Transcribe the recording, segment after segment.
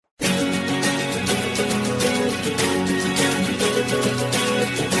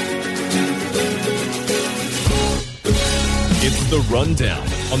The Rundown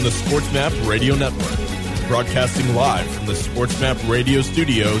on the SportsMap Radio Network. Broadcasting live from the SportsMap Radio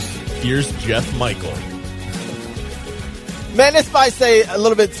studios, here's Jeff Michael. Man, this might say a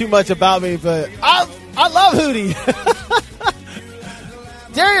little bit too much about me, but I love Hootie.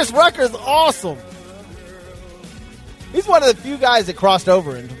 Darius Rucker's awesome. He's one of the few guys that crossed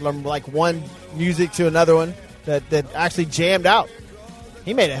over and from like one music to another one that actually jammed out.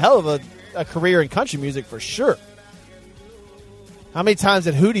 He made a hell of a career in country music for sure. How many times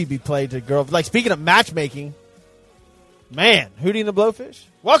did Hootie be played to girls? Like, speaking of matchmaking, man, Hootie and the Blowfish.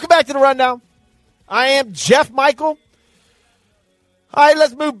 Welcome back to the Rundown. I am Jeff Michael. All right,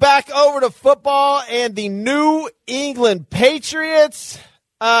 let's move back over to football and the New England Patriots.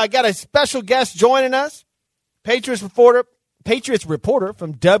 Got a special guest joining us, Patriots reporter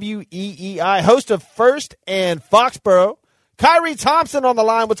from WEEI, host of First and Foxborough, Khari Thompson on the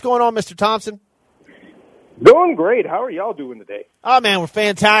line. What's going on, Mr. Thompson? Doing great. How are y'all doing today? Oh, man, we're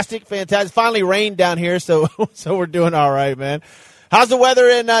fantastic. Finally rained down here, so we're doing all right, man. How's the weather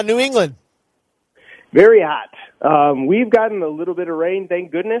in New England? Very hot. We've gotten a little bit of rain,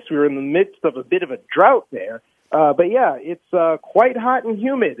 thank goodness. We were in the midst of a bit of a drought there. But, yeah, it's quite hot and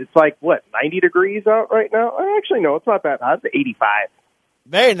humid. It's like, 90 degrees out right now? Actually, no, it's not that hot. It's 85.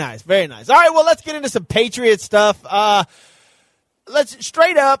 Very nice, very nice. All right, well, let's get into some Patriots stuff. Let's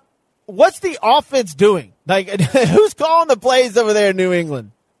straight up. What's the offense doing? Like, who's calling the plays over there in New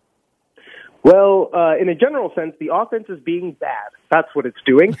England? Well, in a general sense, the offense is being bad. That's what it's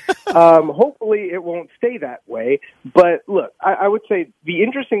doing. Hopefully it won't stay that way. But look, I would say the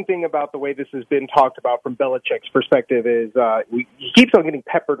interesting thing about the way this has been talked about from Belichick's perspective is he keeps on getting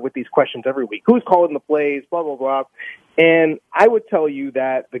peppered with these questions every week. Who's calling the plays, blah, blah, blah. And I would tell you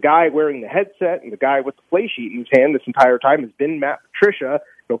that the guy wearing the headset and the guy with the play sheet in his hand this entire time has been Matt Patricia,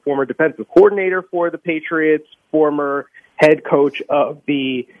 former defensive coordinator for the Patriots, former head coach of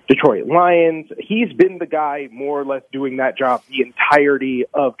the Detroit Lions. He's been the guy more or less doing that job the entirety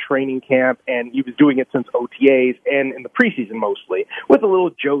of training camp, and he was doing it since OTAs and in the preseason mostly, with a little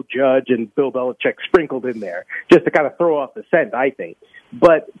Joe Judge and Bill Belichick sprinkled in there, just to kind of throw off the scent, I think.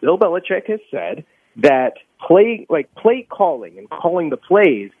 But Bill Belichick has said that play calling and calling the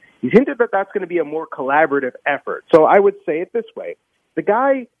plays, he's hinted that that's going to be a more collaborative effort. So I would say it this way. The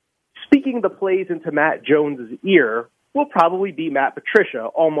guy speaking the plays into Matt Jones's ear will probably be Matt Patricia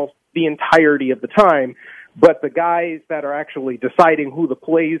almost the entirety of the time, but the guys that are actually deciding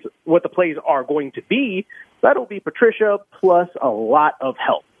what the plays are going to be, that'll be Patricia plus a lot of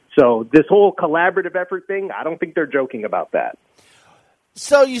help. So this whole collaborative effort thing, I don't think they're joking about that.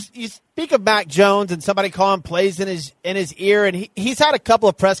 So you speak of Mac Jones and somebody calling plays in his ear, and he's had a couple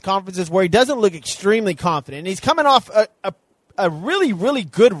of press conferences where he doesn't look extremely confident. And he's coming off a really, really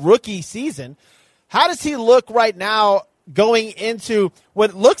good rookie season. How does he look right now going into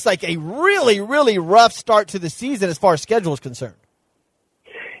what looks like a really, really rough start to the season as far as schedule is concerned?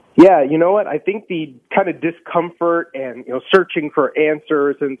 Yeah, you know what? I think the kind of discomfort and searching for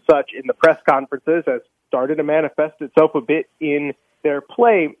answers and such in the press conferences has started to manifest itself a bit in their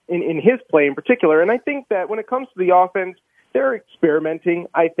play, in his play in particular. And I think that when it comes to the offense, they're experimenting,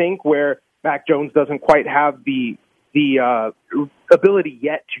 I think, where Mac Jones doesn't quite have the ability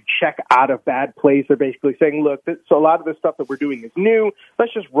yet to check out of bad plays. They're basically saying, look, so a lot of the stuff that we're doing is new.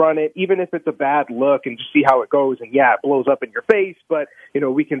 Let's just run it, even if it's a bad look, and just see how it goes. And yeah, it blows up in your face, but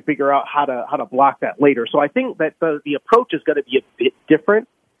we can figure out how to block that later. So I think that the approach is going to be a bit different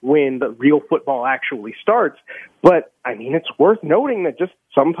when the real football actually starts. But, I mean, it's worth noting that just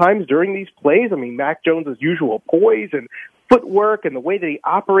sometimes during these plays, Mac Jones' usual poise and footwork and the way that he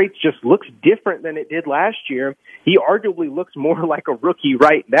operates just looks different than it did last year. He arguably looks more like a rookie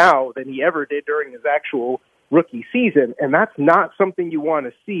right now than he ever did during his actual rookie season. And that's not something you want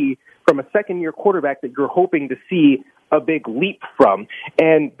to see from a second-year quarterback that you're hoping to see a big leap from.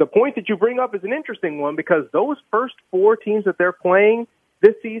 And the point that you bring up is an interesting one because those first four teams that they're playing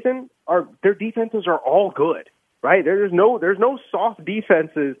this season, their defenses are all good, right? There's no soft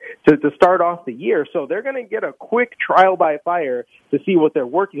defenses to start off the year, so they're going to get a quick trial by fire to see what they're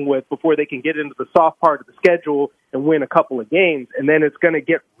working with before they can get into the soft part of the schedule and win a couple of games, and then it's going to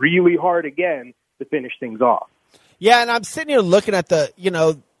get really hard again to finish things off. Yeah, and I'm sitting here looking at the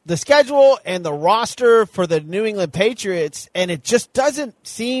schedule and the roster for the New England Patriots, and it just doesn't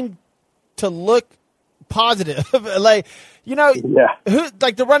seem to look positive. Who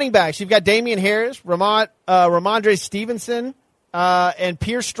the running backs? You've got Damian Harris, Ramondre Stevenson, and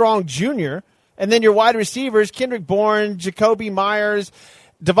Pierce Strong Jr. And then your wide receivers, Kendrick Bourne, Jacoby Myers,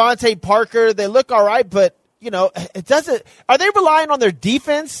 Devontae Parker. They look all right, but it doesn't. Are they relying on their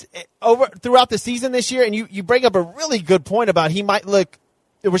defense over throughout the season this year? And you bring up a really good point about he might look.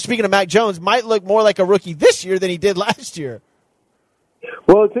 We're speaking of Mac Jones, might look more like a rookie this year than he did last year.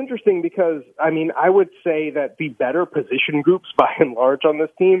 Well, it's interesting because, I would say that the better position groups by and large on this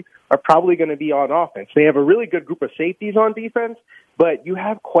team are probably going to be on offense. They have a really good group of safeties on defense, but you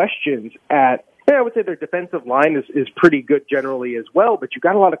have questions at, I would say their defensive line is pretty good generally as well, but you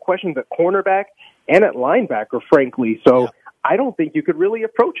got a lot of questions at cornerback and at linebacker, frankly. So I don't think you could really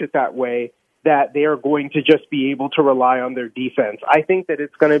approach it that way, that they are going to just be able to rely on their defense. I think that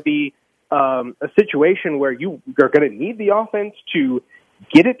it's going to be a situation where you are going to need the offense to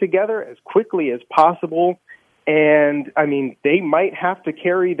get it together as quickly as possible. And, they might have to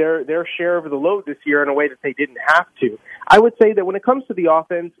carry their share of the load this year in a way that they didn't have to. I would say that when it comes to the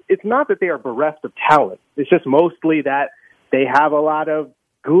offense, it's not that they are bereft of talent. It's just mostly that they have a lot of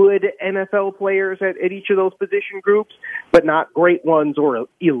good NFL players at each of those position groups, but not great ones or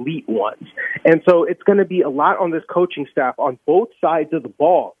elite ones. And so it's going to be a lot on this coaching staff on both sides of the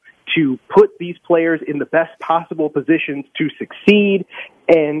ball to put these players in the best possible positions to succeed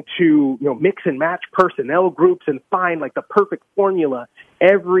and to, mix and match personnel groups and find like the perfect formula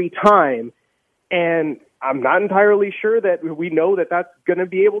every time. And I'm not entirely sure that we know that that's going to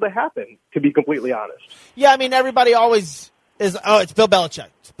be able to happen, to be completely honest. Yeah, everybody always is, it's Bill Belichick.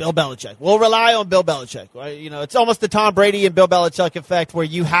 It's Bill Belichick. We'll rely on Bill Belichick. Right? It's almost the Tom Brady and Bill Belichick effect where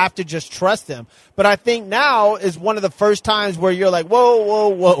you have to just trust him. But I think now is one of the first times where you're like,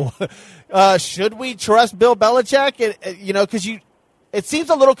 whoa. Should we trust Bill Belichick? Because it seems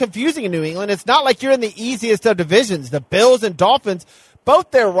a little confusing in New England. It's not like you're in the easiest of divisions. The Bills and Dolphins,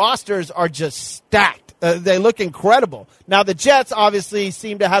 both their rosters are just stacked. They look incredible. Now, the Jets obviously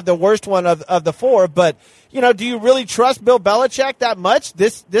seem to have the worst one of the four, but, do you really trust Bill Belichick that much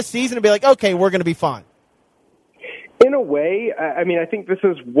this season to be like, okay, we're going to be fine? In a way, I think this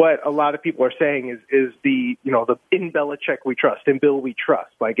is what a lot of people are saying is the in Belichick we trust, in Bill we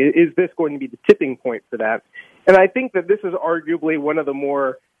trust. Like, is this going to be the tipping point for that? And I think that this is arguably one of the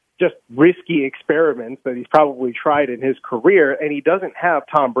more just risky experiments that he's probably tried in his career, and he doesn't have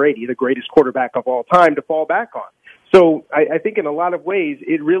Tom Brady, the greatest quarterback of all time, to fall back on. So I think in a lot of ways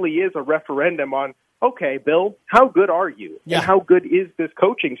it really is a referendum on, okay, Bill, how good are you? Yeah. And how good is this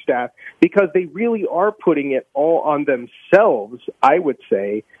coaching staff? Because they really are putting it all on themselves, I would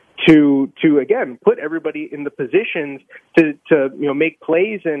say, to again, put everybody in the positions to make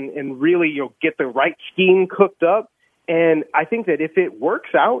plays and really, get the right scheme cooked up. And I think that if it works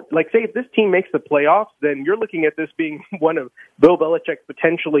out, like say if this team makes the playoffs, then you're looking at this being one of Bill Belichick's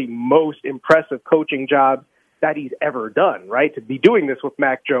potentially most impressive coaching jobs that he's ever done, right? To be doing this with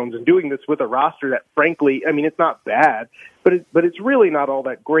Mac Jones and doing this with a roster that, frankly, it's not bad, but it's really not all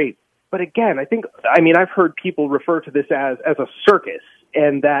that great. But again, I've heard people refer to this as a circus,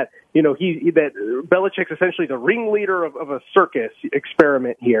 and that that Belichick's essentially the ringleader of a circus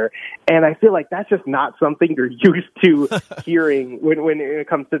experiment here, and I feel like that's just not something you're used to hearing when it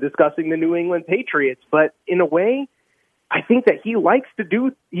comes to discussing the New England Patriots. But in a way, I think that he likes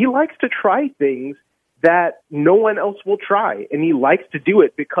to try things that no one else will try, and he likes to do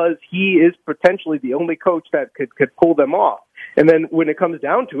it because he is potentially the only coach that could pull them off. And then when it comes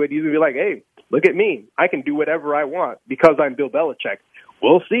down to it, he's going to be like, hey, look at me. I can do whatever I want because I'm Bill Belichick.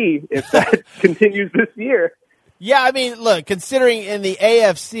 We'll see if that continues this year. Yeah, look, considering in the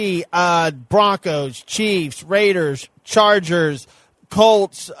AFC, Broncos, Chiefs, Raiders, Chargers,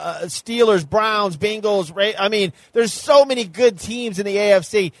 Colts, Steelers, Browns, Bengals, there's so many good teams in the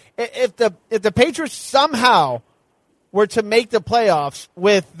AFC. If the Patriots somehow were to make the playoffs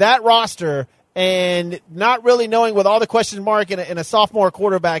with that roster and not really knowing with all the question mark in a sophomore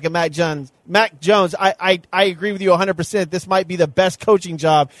quarterback and Mac Jones, I agree with you 100%. This might be the best coaching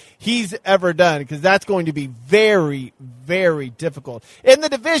job he's ever done because that's going to be very, very difficult. In the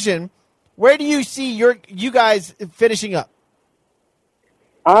division, where do you see you guys finishing up?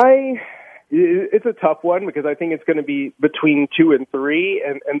 It's a tough one because I think it's going to be between 2 and 3,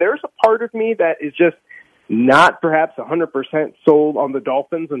 and there's a part of me that is just not perhaps 100% sold on the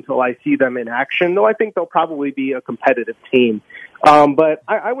Dolphins until I see them in action, though I think they'll probably be a competitive team. But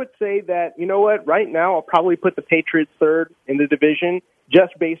I would say that, you know what, right now I'll probably put the Patriots third in the division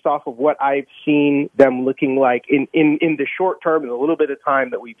just based off of what I've seen them looking like in the short term and a little bit of time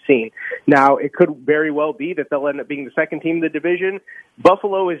that we've seen. Now, it could very well be that they'll end up being the second team in the division.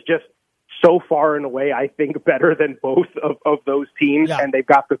 Buffalo is just so far and away, I think, better than both of those teams, and they've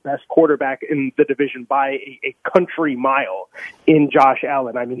got the best quarterback in the division by a country mile in Josh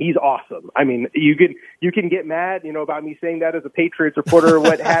Allen. I mean, he's awesome. I mean, you can get mad, about me saying that as a Patriots reporter or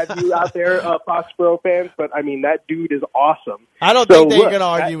what have you out there, Foxborough fans, but I mean, that dude is awesome. I don't think they're going to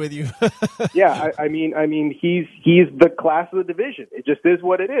argue with you. Yeah, I mean, he's the class of the division. It just is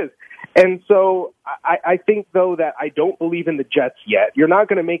what it is. And so I think, though, that I don't believe in the Jets yet. You're not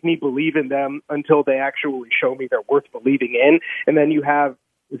going to make me believe in them until they actually show me they're worth believing in. And then you have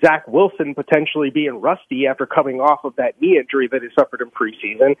Zach Wilson potentially being rusty after coming off of that knee injury that he suffered in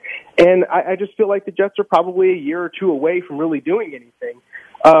preseason. And I just feel like the Jets are probably a year or two away from really doing anything.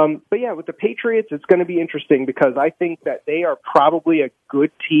 But yeah, with the Patriots, it's going to be interesting because I think that they are probably a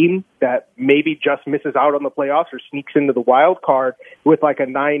good team that maybe just misses out on the playoffs or sneaks into the wild card with like a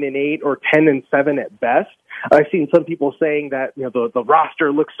 9-8 or 10-7 at best. I've seen some people saying that, the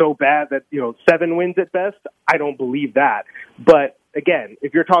roster looks so bad that, 7 wins at best. I don't believe that. But again,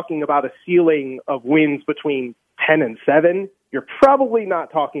 if you're talking about a ceiling of wins between 10 and 7, you're probably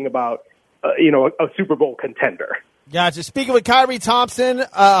not talking about, a Super Bowl contender. Gotcha. Speaking with Khari Thompson,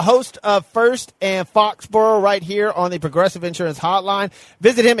 host of First and Foxborough right here on the Progressive Insurance Hotline.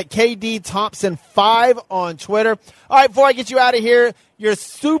 Visit him at KD Thompson 5 on Twitter. All right, before I get you out of here, your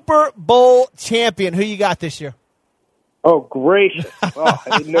Super Bowl champion. Who you got this year? Oh, gracious. Oh,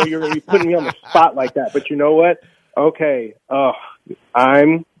 I didn't know you were going to be putting me on the spot like that. But you know what? Okay.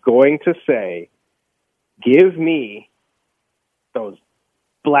 I'm going to say, give me those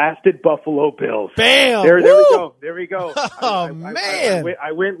blasted Buffalo Bills. Bam! There we go. Oh, man.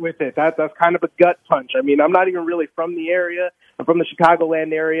 I went with it. That's kind of a gut punch. I mean, I'm not even really from the area. I'm from the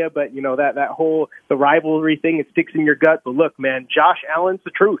Chicagoland area, but, that whole, the rivalry thing, it sticks in your gut. But look, man, Josh Allen's the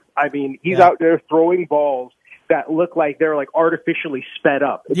truth. I mean, he's out there throwing balls that look like they're like artificially sped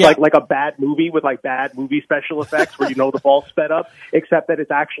up. It's like a bad movie with like bad movie special effects where the ball's sped up, except that it's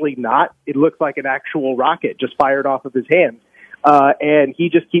actually not. It looks like an actual rocket just fired off of his hands. And he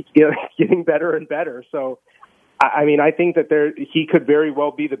just keeps getting better and better. So, I mean, I think that he could very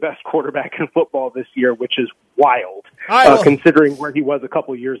well be the best quarterback in football this year, which is wild, considering where he was a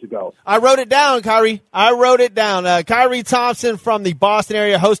couple years ago. I wrote it down, Khari. Khari Thompson from the Boston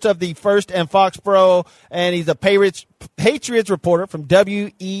area, host of the First and Foxborough, and he's a Patriots reporter from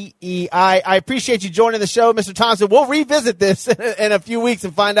WEEI. I appreciate you joining the show, Mr. Thompson. We'll revisit this in a few weeks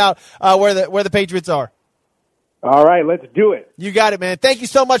and find out where the Patriots are. All right, let's do it. You got it, man. Thank you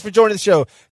so much for joining the show.